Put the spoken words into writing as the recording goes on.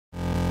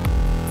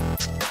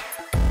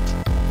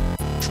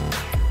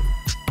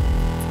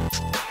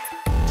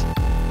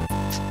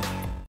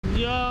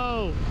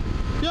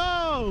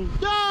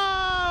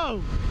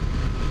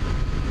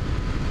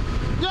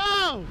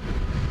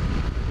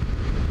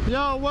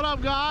Yo, what up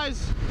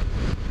guys?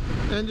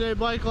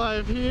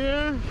 NJBIKELIFE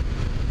here.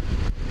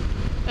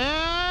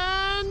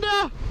 And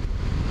I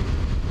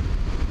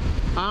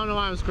don't know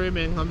why I'm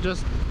screaming.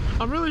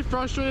 I'm really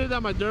frustrated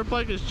that my dirt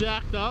bike is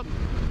jacked up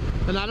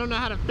and I don't know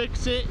how to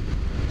fix it.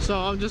 So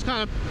I'm just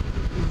kind of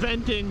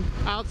venting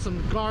out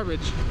some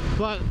garbage.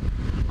 But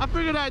I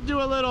figured I'd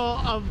do a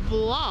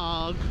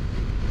vlog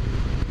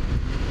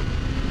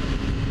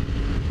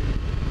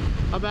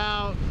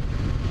about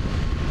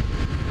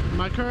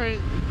my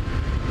current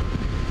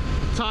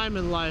time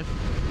in life.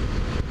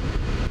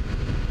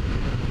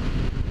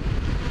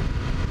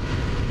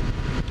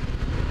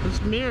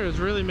 This mirror is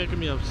really making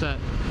me upset.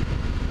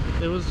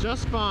 It was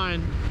just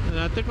fine, and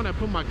I think when I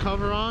put my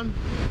cover on,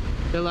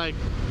 it like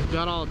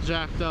got all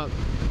jacked up,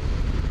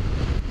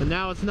 and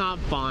now it's not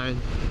fine.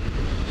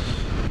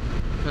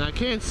 And I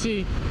can't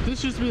see.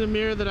 This used to be the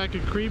mirror that I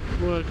could cruise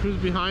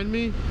behind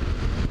me,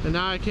 and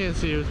now I can't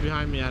see who's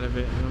behind me out of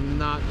it, and I'm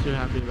not too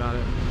happy about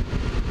it.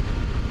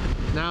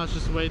 Now it's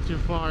just way too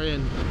far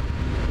in.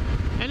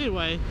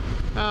 Anyway,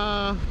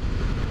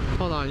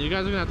 hold on, you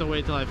guys are gonna have to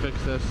wait till I fix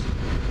this.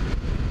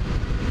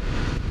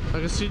 I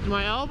can see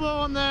my elbow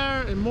on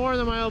there and more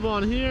than my elbow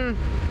on here.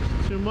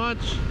 It's too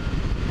much.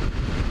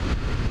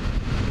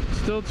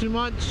 Still too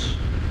much.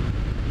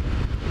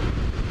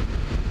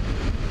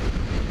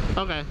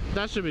 Okay,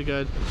 that should be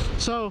good.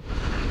 So,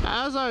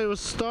 as I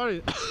was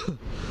starting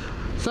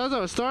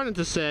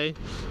to say,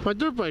 my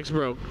dirt bike's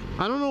broke.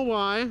 I don't know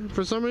why.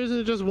 For some reason,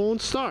 it just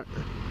won't start.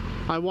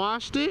 I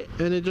washed it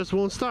and it just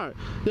won't start.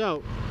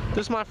 Yo,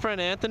 this is my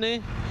friend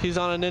Anthony. He's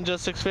on a Ninja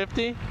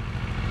 650.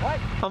 What?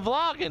 I'm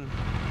vlogging.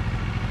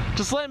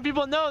 Just letting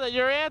people know that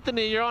you're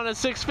Anthony. You're on a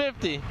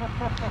 650.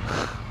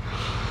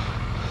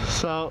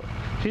 So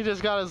he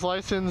just got his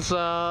license.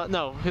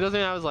 No, he doesn't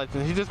even have his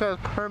license. He just got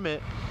his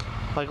permit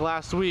like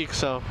last week.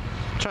 So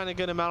trying to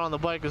get him out on the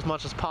bike as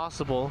much as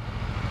possible.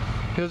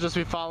 He'll just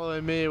be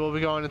following me. We'll be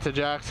going into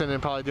Jackson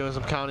and probably doing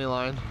some county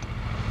line.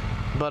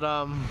 But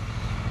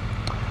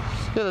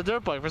yeah, the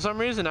dirt bike. For some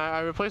reason,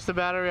 I replaced the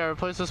battery. I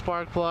replaced the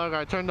spark plug.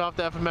 I turned off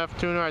the FMF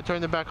tuner. I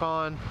turned it back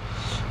on.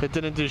 It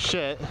didn't do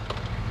shit.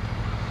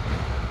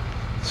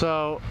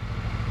 So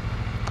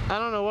I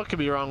don't know what could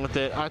be wrong with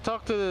it. I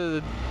talked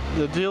to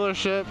the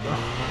dealership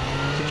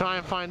to try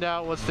and find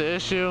out what's the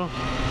issue.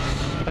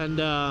 And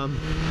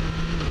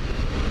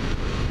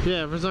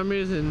yeah, for some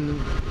reason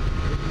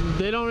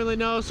they don't really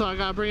know, so I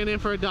gotta bring it in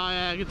for a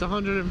diag. It's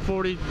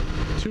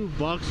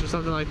 $142 or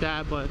something like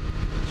that, but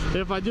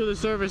if I do the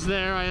service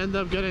there, I end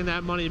up getting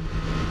that money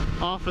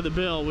off of the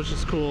bill, which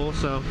is cool.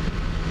 So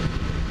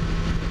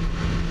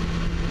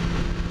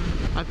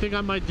I think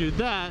I might do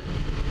that.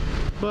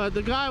 But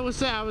the guy was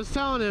saying, I was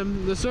telling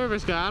him, the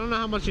service guy, I don't know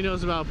how much he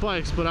knows about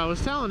bikes, but I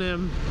was telling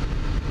him,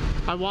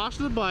 I washed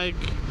the bike,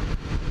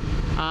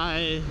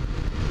 I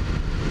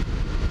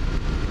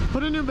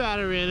put a new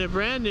battery in it,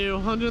 brand new,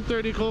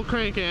 130 cold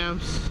crank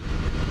amps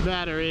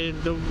battery,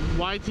 the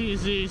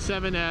YTZ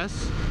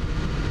 7S.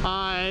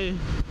 I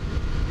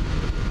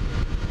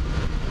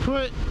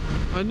put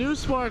a new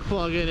spark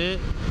plug in it,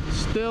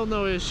 still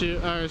no issue,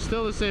 or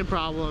still the same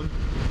problem.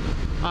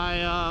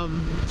 I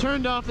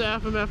turned off the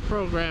FMF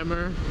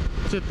programmer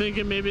to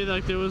thinking maybe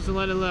like there was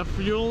letting left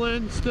fuel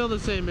in, still the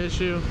same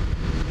issue.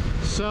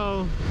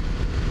 So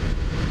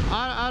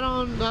I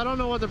don't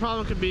know what the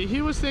problem could be.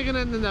 He was thinking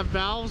that the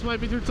valves might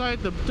be too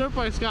tight. The dirt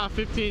bike's got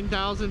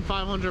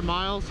 15,500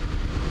 miles.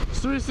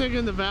 So he's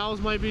thinking the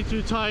valves might be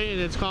too tight and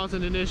it's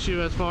causing an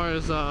issue as far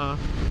as all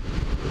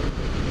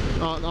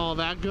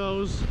that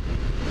goes.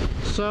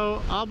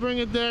 So I'll bring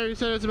it there. He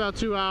said it's about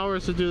 2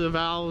 hours to do the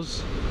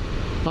valves.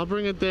 I'll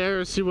bring it there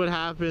and see what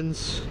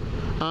happens.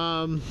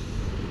 On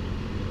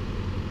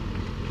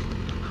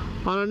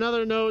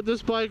another note,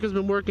 this bike has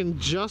been working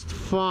just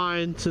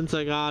fine since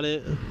I got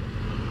it.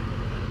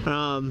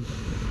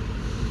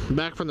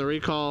 Back from the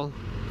recall.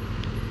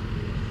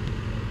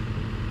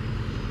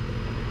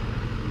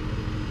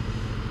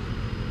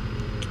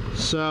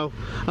 So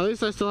at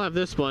least I still have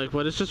this bike,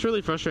 but it's just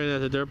really frustrating that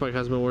the dirt bike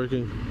hasn't been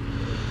working.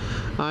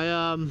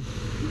 I'm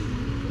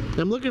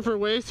looking for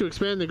ways to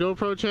expand the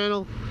GoPro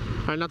channel.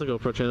 Or not the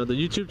GoPro channel, the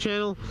YouTube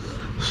channel.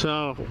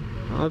 So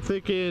I'm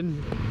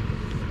thinking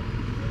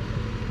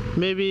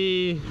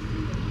maybe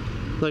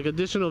like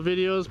additional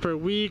videos per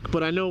week,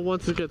 but I know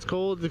once it gets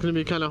cold it's gonna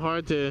be kind of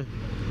hard to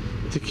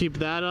keep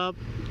that up.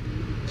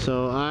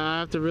 So I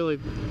have to really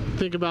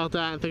think about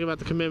that and think about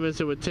the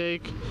commitments it would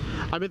take.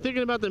 I've been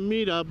thinking about the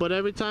meetup, but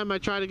every time I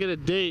try to get a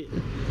date,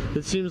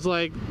 it seems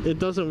like it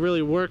doesn't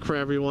really work for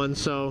everyone.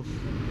 So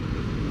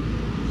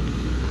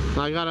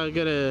I gotta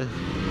get a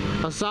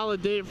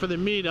solid date for the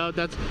meetup.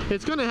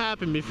 It's gonna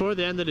happen before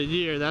the end of the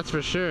year, that's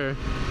for sure.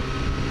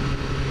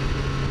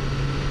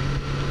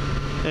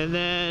 And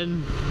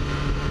then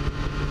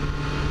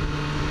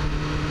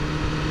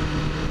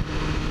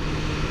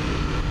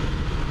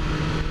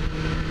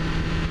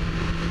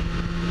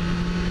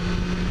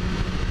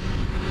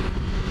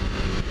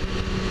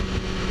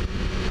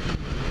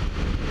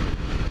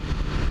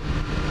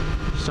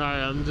Sorry,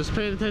 I'm just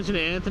paying attention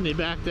to Anthony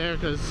back there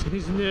because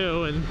he's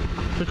new and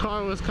the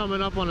car was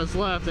coming up on his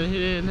left and he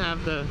didn't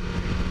have the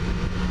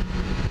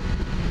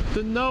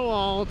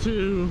know-all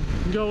to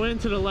go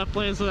into the left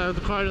lane so that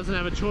the car doesn't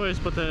have a choice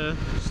but to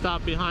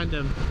stop behind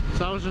him.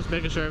 So I was just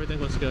making sure everything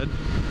was good.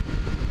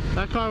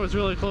 That car was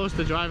really close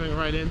to driving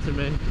right into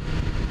me.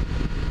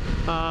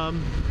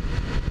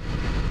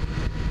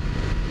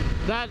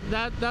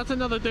 That's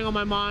another thing on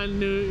my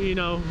mind. You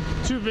know,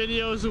 2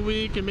 videos a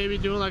week and maybe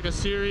doing like a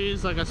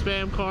series, like a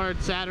spam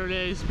card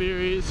Saturday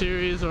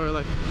series, or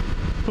like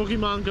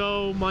Pokemon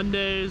Go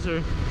Mondays,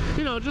 or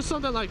you know, just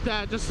something like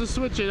that, just to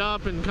switch it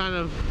up and kind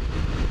of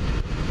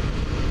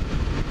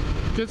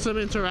get some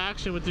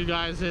interaction with you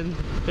guys in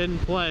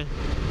play.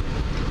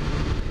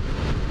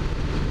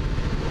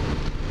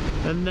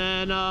 And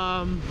then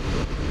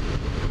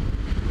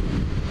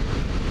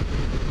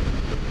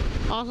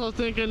also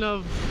thinking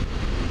of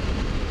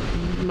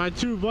my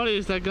 2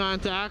 buddies that got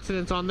into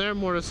accidents on their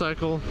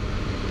motorcycle.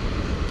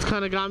 It's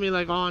kind of got me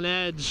like on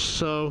edge,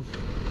 so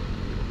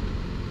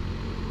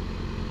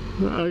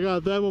I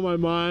got them on my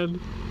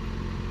mind.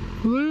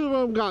 Neither of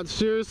them got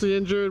seriously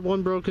injured.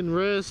 One broken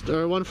wrist,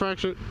 or one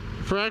fractured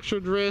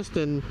wrist,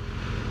 and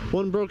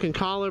one broken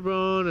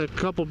collarbone, a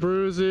couple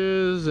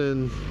bruises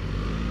and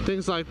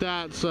things like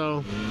that.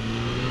 So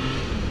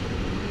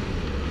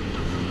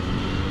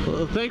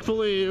well,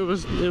 thankfully it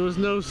was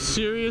no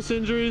serious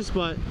injuries,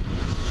 but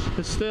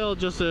it's still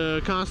just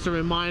a constant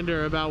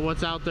reminder about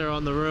what's out there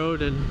on the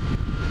road. And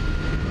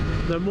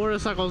the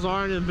motorcycles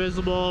aren't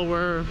invisible.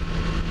 We're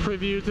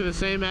privy to the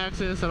same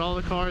accidents that all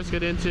the cars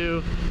get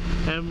into,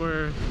 and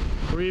we're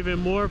even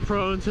more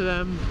prone to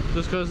them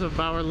just because of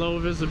our low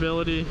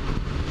visibility.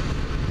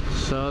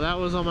 So that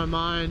was on my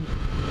mind.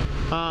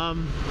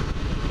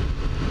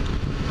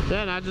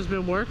 Then I've just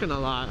been working a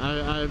lot.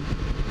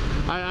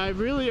 I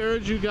really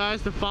urge you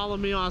guys to follow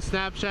me on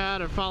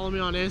Snapchat or follow me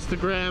on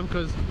Instagram,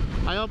 because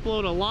I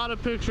upload a lot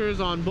of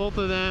pictures on both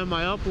of them.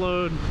 I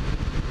upload,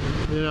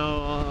 you know,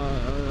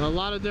 a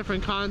lot of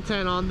different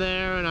content on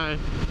there, and I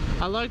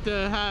like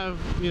to have,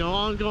 you know,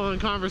 ongoing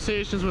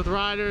conversations with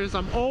riders.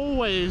 I'm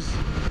always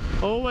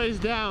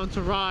down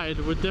to ride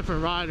with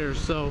different riders.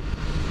 So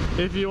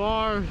if you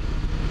are,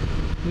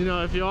 you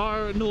know, if you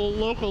are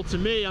local to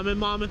me, I'm in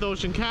Monmouth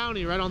Ocean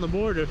County, right on the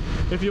border.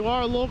 If you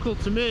are local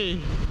to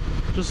me,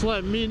 just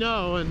let me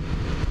know, and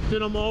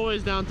then I'm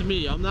always down to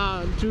meet. I'm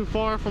not too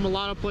far from a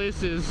lot of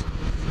places.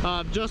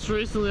 Just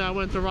recently I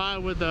went to ride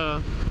with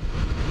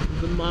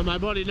my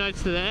buddy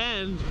Nights to the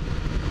End,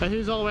 and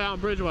he's all the way out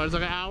in Bridgewater. It's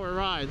like an hour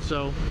ride.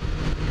 So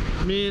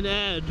me and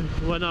Ed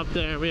went up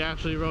there, and we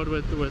actually rode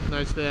with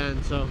Nights to the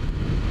End. So,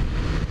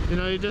 you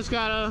know, you just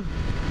gotta,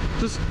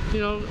 you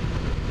know,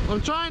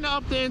 I'm trying to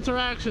up the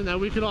interaction that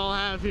we could all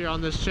have here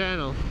on this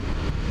channel,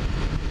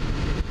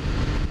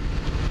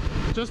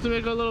 just to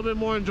make it a little bit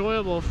more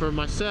enjoyable for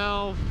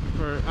myself.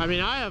 I mean,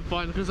 I have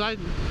fun because I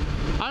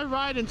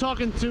ride and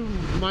talking to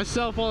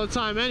myself all the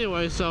time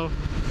anyway. So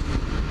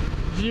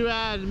if you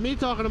add me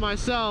talking to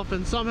myself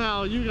and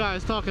somehow you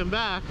guys talking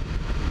back,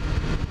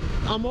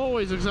 I'm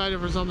always excited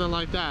for something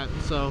like that.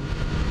 So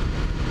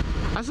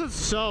I said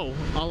 "so"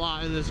 a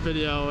lot in this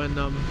video, and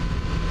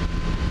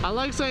I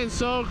like saying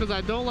 "so" because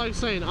I don't like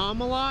saying a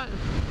lot,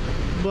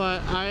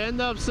 but I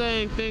end up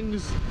saying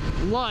things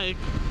like,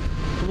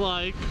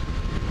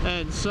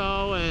 and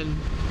so, and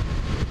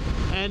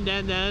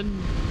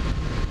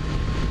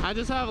I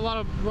just have a lot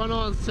of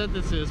run-on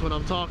sentences when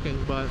I'm talking,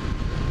 but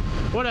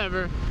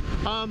whatever.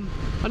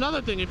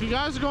 Another thing, if you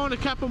guys are going to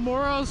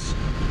Capamoros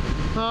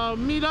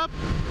meet up,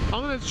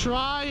 I'm gonna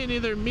try and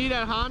either meet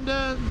at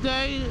Honda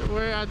Day,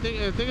 where I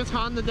think it's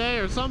Honda Day,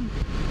 or some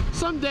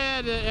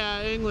day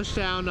at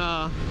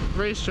Englishtown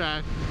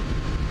racetrack.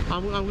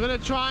 I'm gonna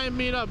try and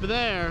meet up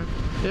there.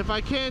 If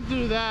I can't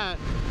do that,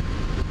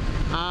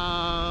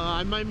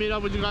 I might meet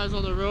up with you guys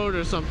on the road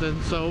or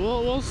something. So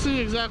we'll see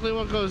exactly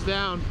what goes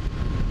down.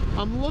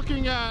 I'm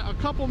looking at a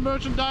couple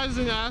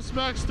merchandising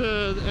aspects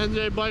to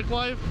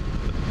NJBIKELIFE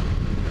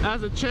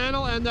as a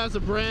channel and as a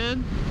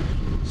brand.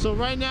 So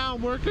right now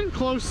I'm working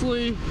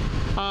closely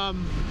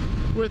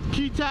with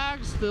key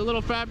tags, the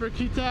little fabric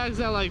key tags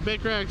that like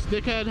Baker X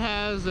Dickhead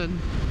has and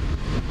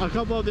a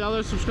couple of the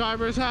other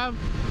subscribers have,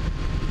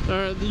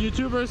 or the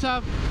YouTubers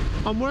have.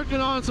 I'm working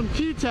on some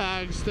key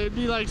tags. They'd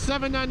be like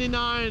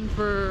 $7.99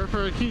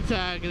 for a key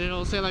tag, and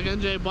it'll say like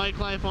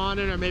NJBIKELIFE on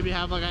it, or maybe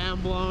have like an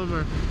emblem,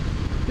 or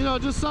you know,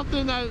 just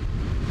something that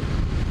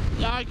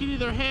I could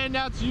either hand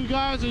out to you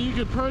guys or you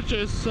could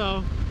purchase.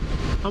 So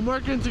I'm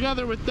working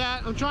together with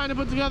that. I'm trying to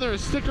put together a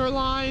sticker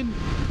line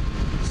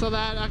so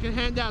that I can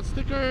hand out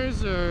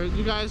stickers, or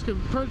you guys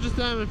can purchase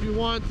them if you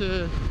want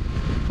to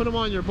put them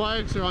on your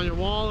bikes or on your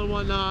wall and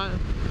whatnot.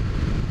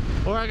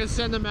 Or I can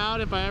send them out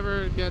if I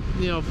ever get,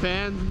 you know,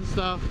 fans and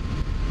stuff.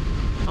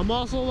 I'm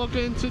also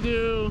looking to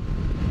do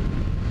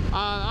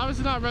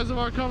obviously not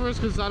reservoir covers,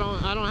 because I don't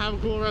have a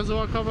cool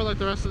reservoir cover like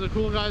the rest of the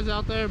cool guys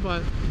out there,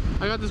 but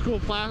I got this cool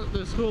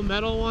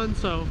metal one,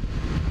 so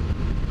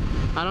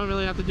I don't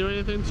really have to do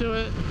anything to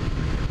it.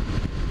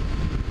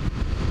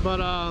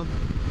 But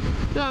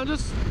Yeah,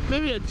 just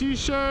maybe a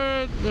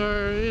t-shirt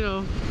or, you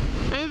know,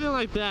 anything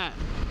like that.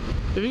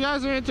 If you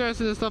guys are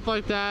interested in stuff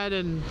like that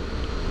and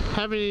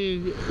have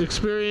any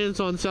experience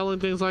on selling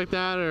things like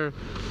that or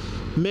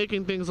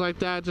making things like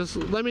that, just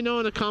let me know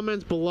in the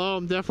comments below.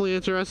 I'm definitely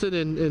interested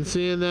in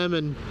seeing them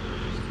and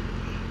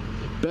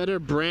better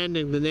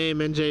branding the name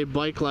NJ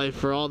Bike Life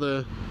for all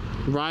the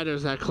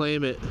riders that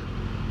claim it.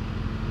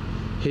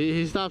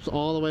 He stops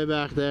all the way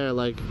back there,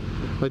 like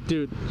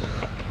dude,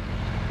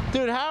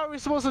 how are we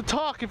supposed to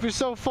talk if you're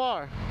so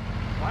far?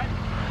 What?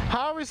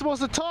 How are we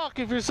supposed to talk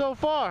if you're so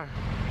far?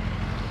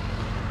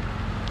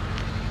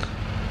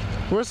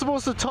 We're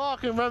supposed to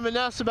talk and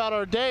reminisce about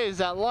our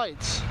days at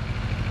lights.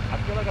 I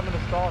feel like I'm in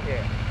a stall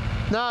here.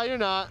 No, you're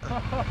not.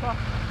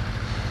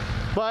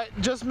 But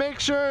just make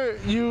sure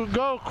you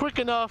go quick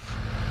enough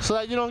so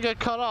that you don't get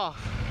cut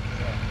off.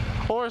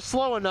 Yeah. Or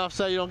slow enough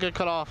so that you don't get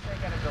cut off. I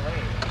think I'm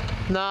delayed.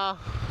 Nah.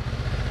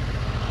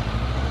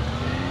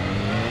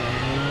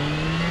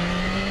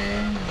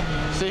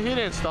 See, he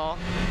didn't stall.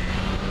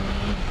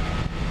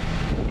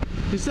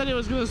 He said he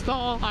was gonna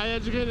stall. I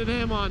educated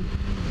him on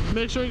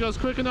make sure he goes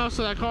quick enough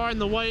so that car in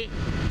the white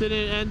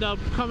didn't end up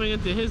coming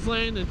into his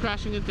lane and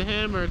crashing into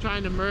him or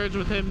trying to merge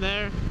with him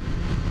there.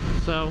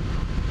 So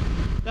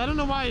I don't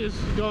know why he's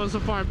going so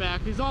far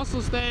back. He's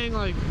also staying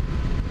like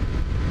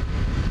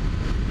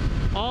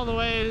all the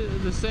way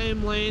the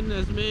same lane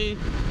as me.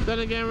 Then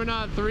again, we're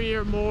not 3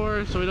 or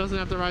more, so he doesn't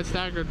have to ride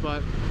staggered,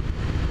 but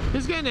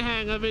he's getting the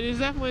hang of it. He's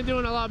definitely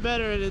doing a lot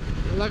better. And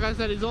like I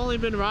said, he's only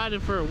been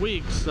riding for a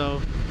week,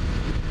 so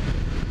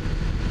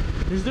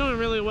he's doing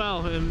really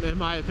well in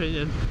my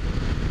opinion.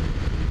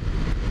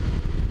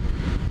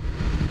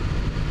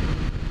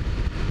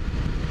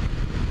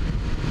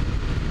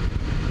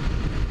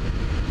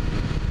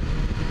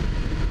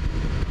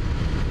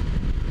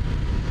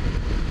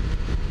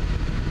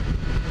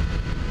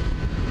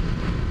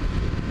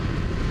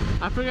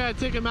 I figured I'd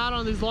take him out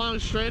on these long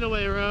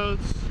straightaway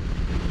roads.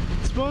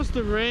 It's supposed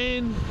to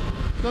rain.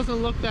 Doesn't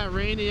look that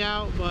rainy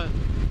out, but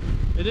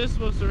it is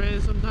supposed to rain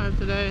sometime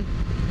today.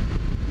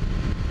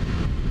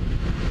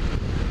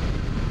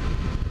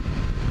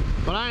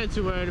 But I ain't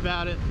too worried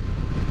about it.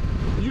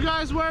 You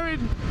guys worried?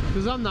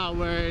 Because I'm not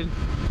worried.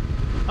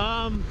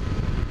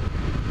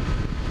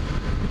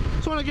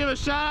 Just want to give a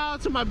shout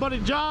out to my buddy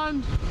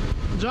John.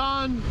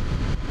 John,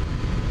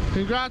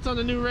 congrats on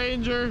the new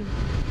Ranger.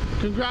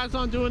 Congrats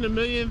on doing a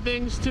million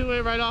things to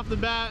it right off the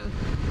bat.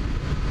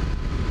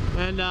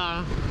 And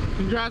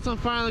congrats on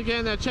finally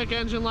getting that check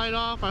engine light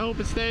off. I hope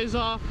it stays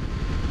off.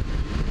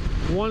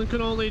 One can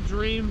only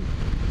dream.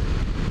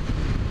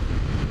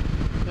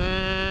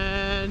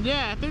 And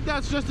yeah, I think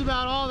that's just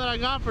about all that I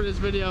got for this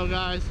video,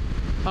 guys.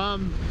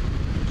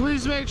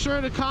 Please make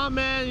sure to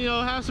comment, you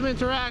know, have some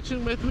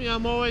interaction with me.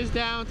 I'm always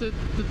down to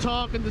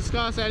talk and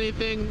discuss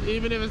anything,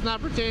 even if it's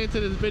not pertaining to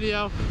this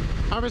video.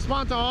 I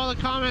respond to all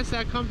the comments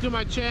that come to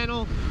my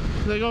channel.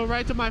 They go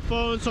right to my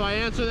phone, so I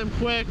answer them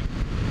quick.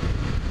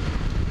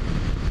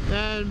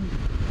 And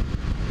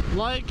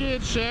like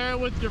it, share it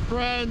with your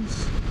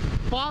friends.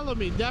 Follow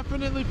me,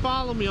 definitely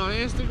follow me on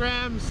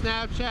Instagram,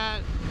 Snapchat,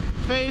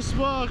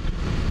 Facebook,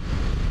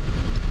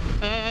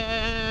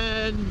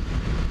 and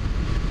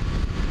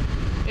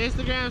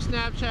Instagram,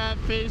 Snapchat,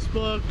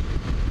 Facebook.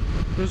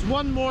 There's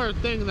one more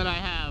thing that I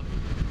have.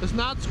 It's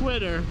not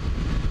Twitter.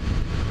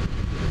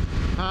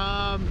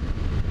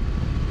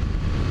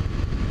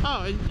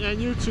 Oh, and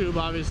YouTube,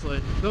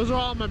 obviously. Those are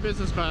all my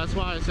business cards, that's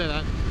why I say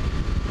that.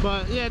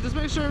 But yeah, just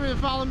make sure you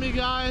follow me,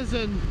 guys,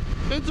 and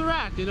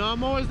interact. You know,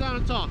 I'm always down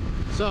to talk.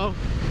 So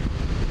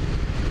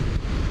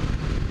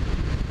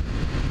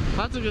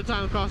that's a good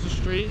time across the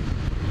street.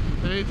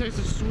 And it takes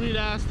a sweet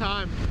ass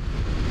time.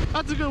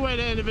 That's a good way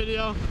to end the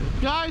video.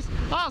 Guys,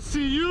 I'll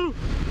see you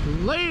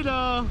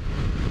later.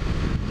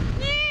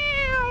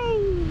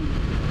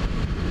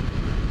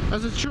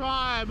 As a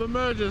tribe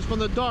emerges from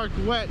the dark,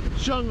 wet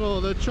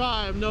jungle, the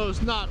tribe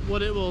knows not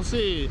what it will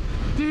see.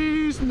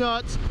 These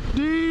nuts,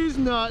 these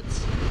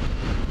nuts.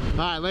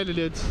 Alright, later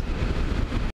dudes.